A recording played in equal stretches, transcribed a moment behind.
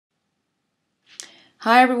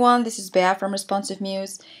Hi everyone, this is Bea from Responsive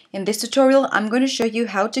Muse. In this tutorial, I'm going to show you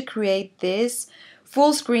how to create this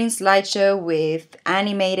full screen slideshow with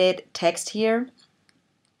animated text here.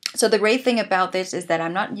 So the great thing about this is that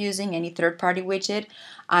I'm not using any third-party widget.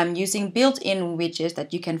 I'm using built-in widgets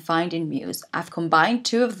that you can find in Muse. I've combined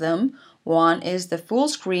two of them. One is the full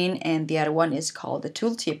screen and the other one is called the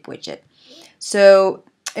tooltip widget. So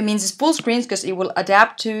it means it's full screen because it will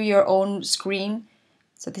adapt to your own screen.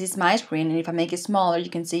 So this is my screen, and if I make it smaller,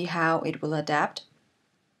 you can see how it will adapt.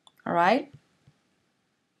 All right.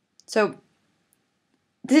 So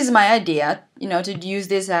this is my idea, to use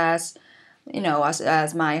this as,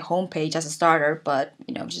 as my home page as a starter, but,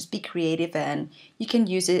 just be creative and you can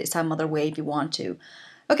use it some other way if you want to.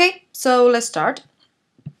 Okay, so let's start.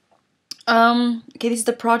 Okay, this is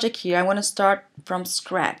the project here. I want to start from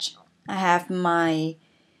scratch. I have my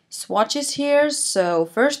swatches here. So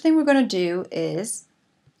first thing we're going to do is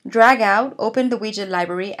open the widget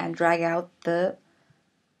library and drag out the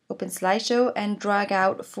open slideshow and drag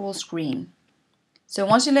out full screen. So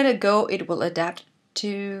once you let it go, it will adapt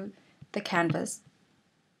to the canvas.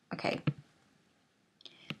 Okay.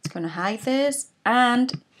 It's going to hide this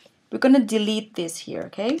and we're going to delete this here,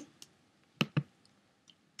 okay?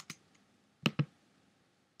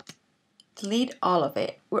 Delete all of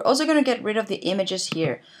it. We're also going to get rid of the images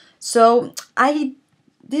here. So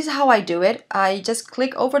this is how I do it. I just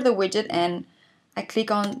click over the widget and I click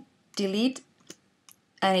on delete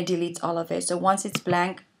and it deletes all of it. So once it's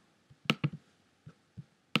blank,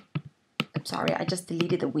 I'm sorry, I just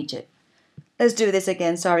deleted the widget. Let's do this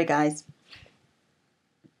again. Sorry, guys.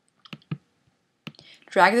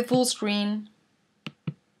 Drag the full screen.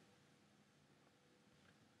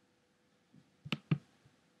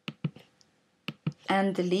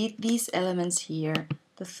 And delete these elements here.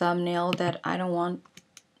 The thumbnail that I don't want.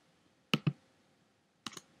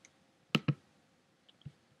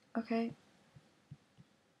 Okay.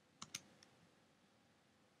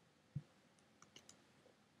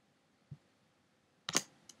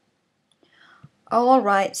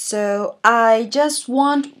 Alright, so I just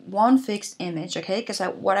want one fixed image, okay? Because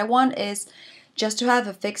what I want is just to have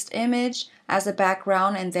a fixed image as a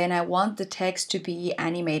background, and then I want the text to be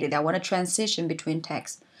animated. I want a transition between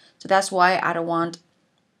text. So that's why I don't want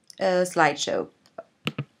a slideshow.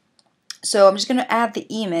 So I'm just going to add the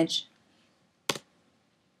image,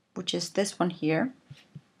 which is this one here.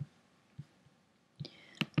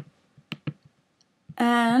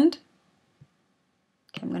 And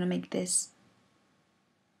okay, I'm going to make this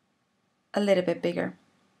a little bit bigger.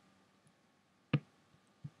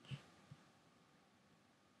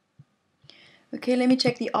 Okay, let me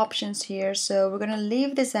check the options here. So we're going to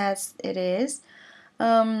leave this as it is.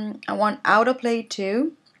 I want autoplay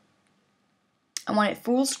 2. I want it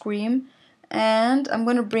full screen. And I'm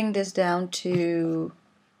going to bring this down to,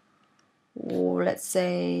 let's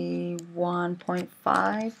say,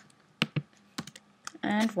 1.5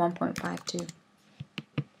 and 1.52.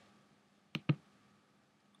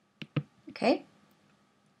 Okay,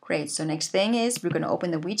 great. So next thing is we're going to open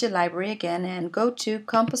the widget library again and go to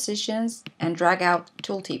compositions and drag out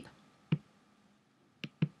tooltip.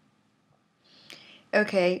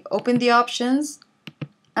 Okay, open the options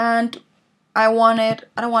and I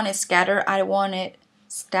don't want it scattered, I want it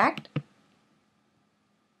stacked.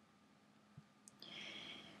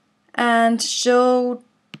 And show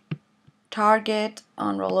target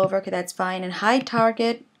on rollover, okay, that's fine. And hide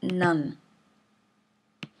target, none.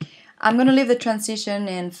 I'm going to leave the transition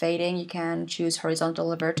in fading. You can choose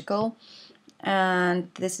horizontal or vertical. And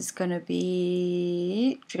this is going to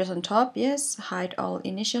be triggers on top, yes. Hide all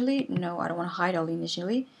initially. No, I don't want to hide all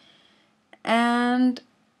initially. And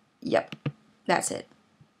yep, that's it.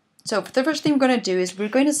 So the first thing we're going to do is we're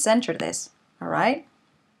going to center this, all right?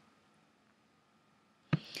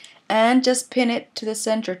 And just pin it to the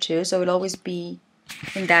center too, so it'll always be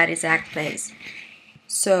in that exact place.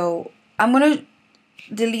 So I'm going to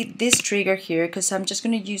delete this trigger here because I'm just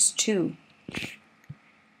going to use 2.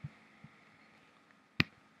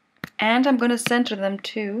 And I'm going to center them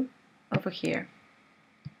too over here.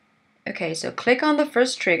 Okay, so click on the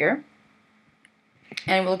first trigger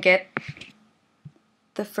and we'll get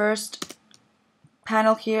the first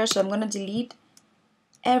panel here. So I'm going to delete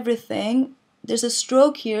everything. There's a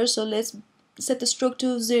stroke here, so let's set the stroke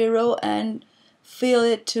to 0 and fill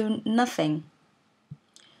it to nothing.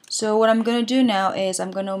 So what I'm going to do now is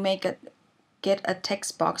I'm going to get a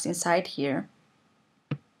text box inside here.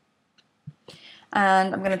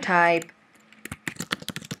 And I'm going to type,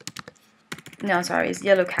 no, sorry, it's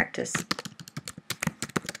yellow cactus.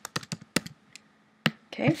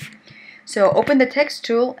 Okay, so open the text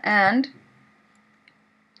tool and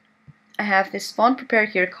I have this font prepared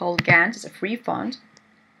here called Gantt. It's a free font.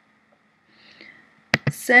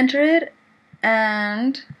 Center it,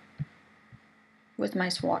 and with my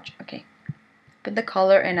swatch, okay. Put the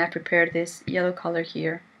color, and I prepared this yellow color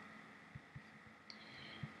here.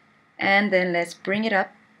 And then let's bring it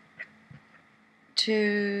up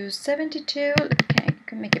to 72. Okay, you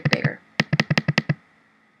can make it bigger.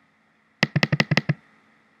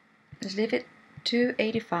 Let's leave it to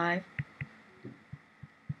 85.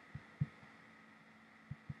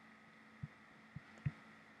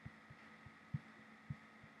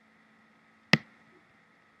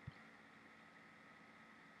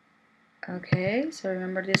 Okay, so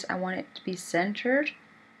remember this, I want it to be centered.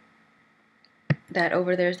 That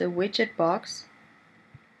over there is the widget box.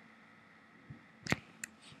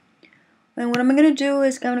 And what I'm going to do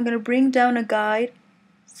is I'm going to bring down a guide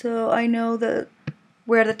so I know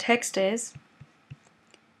where the text is.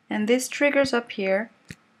 And these triggers up here,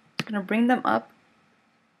 I'm going to bring them up.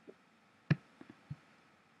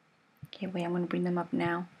 Okay, wait, I'm going to bring them up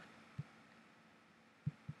now.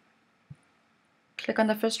 Click on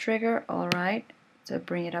the first trigger, alright, so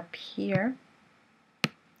bring it up here.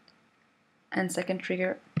 And second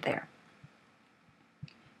trigger there.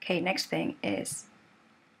 Okay, next thing is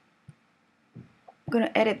I'm going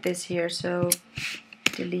to edit this here, so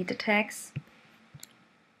delete the text,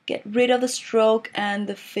 get rid of the stroke and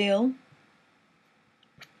the fill,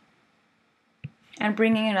 and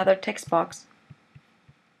bring in another text box.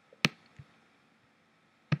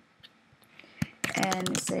 And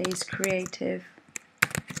it says creative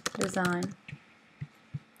design.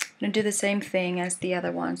 I'm going to do the same thing as the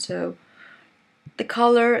other one. So the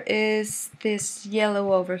color is this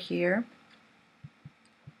yellow over here.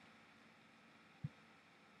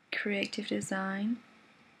 Creative design.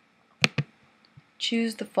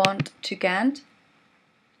 Choose the font to Gantt.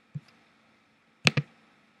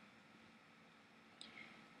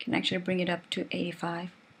 Can actually bring it up to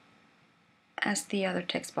 85 as the other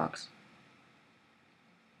text box.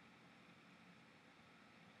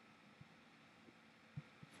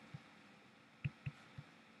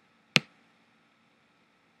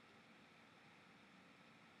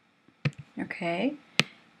 Okay,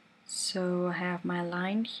 so I have my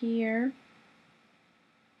line here.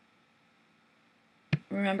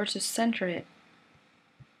 Remember to center it.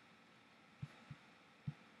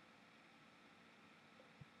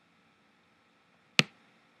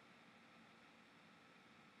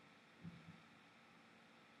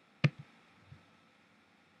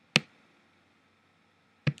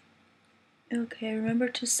 Okay, remember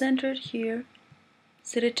to center it here.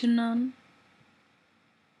 Set it to none.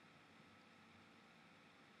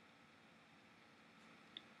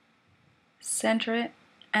 Center it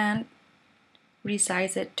and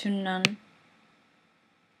resize it to none.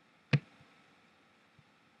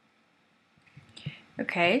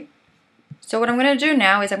 Okay, so what I'm going to do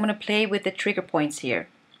now is I'm going to play with the trigger points here.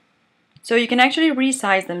 So you can actually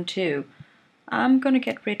resize them too. I'm going to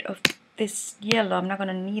get rid of this yellow. I'm not going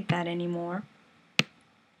to need that anymore.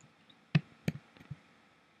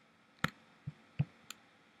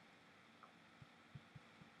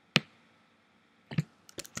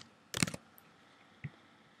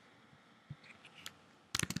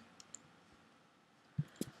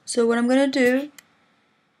 So what I'm going to do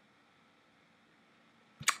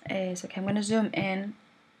is, okay, I'm going to zoom in.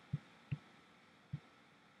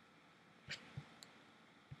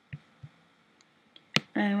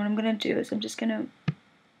 And what I'm going to do is I'm just going to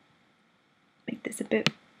make this a bit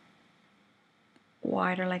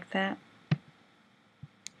wider like that.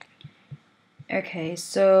 Okay,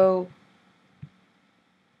 so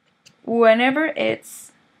whenever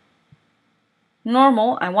it's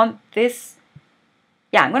normal, I want this,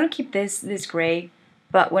 yeah, I'm going to keep this gray,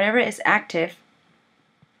 but whenever it's active,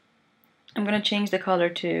 I'm going to change the color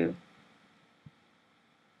to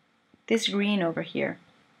this green over here.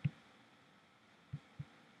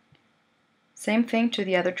 Same thing to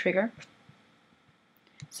the other trigger.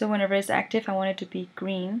 So whenever it's active, I want it to be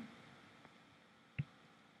green.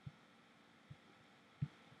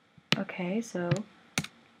 Okay, so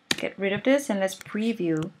get rid of this and let's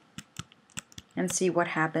preview and see what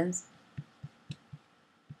happens.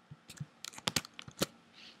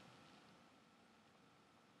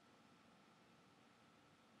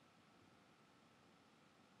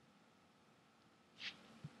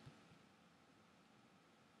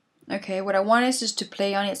 Okay, what I want is just to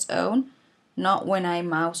play on its own, not when I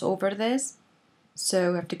mouse over this.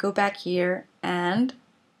 So I have to go back here and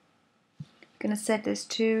I'm gonna set this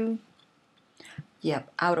to, yep,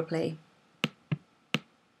 autoplay.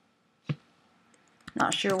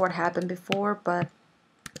 Not sure what happened before, but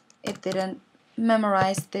it didn't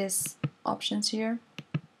memorize this options here.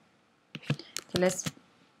 Okay, let's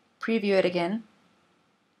preview it again.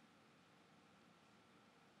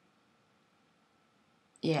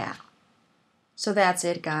 Yeah. So that's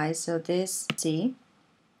it, guys. So this, see.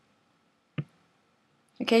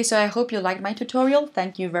 Okay, so I hope you liked my tutorial.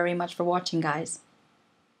 Thank you very much for watching, guys.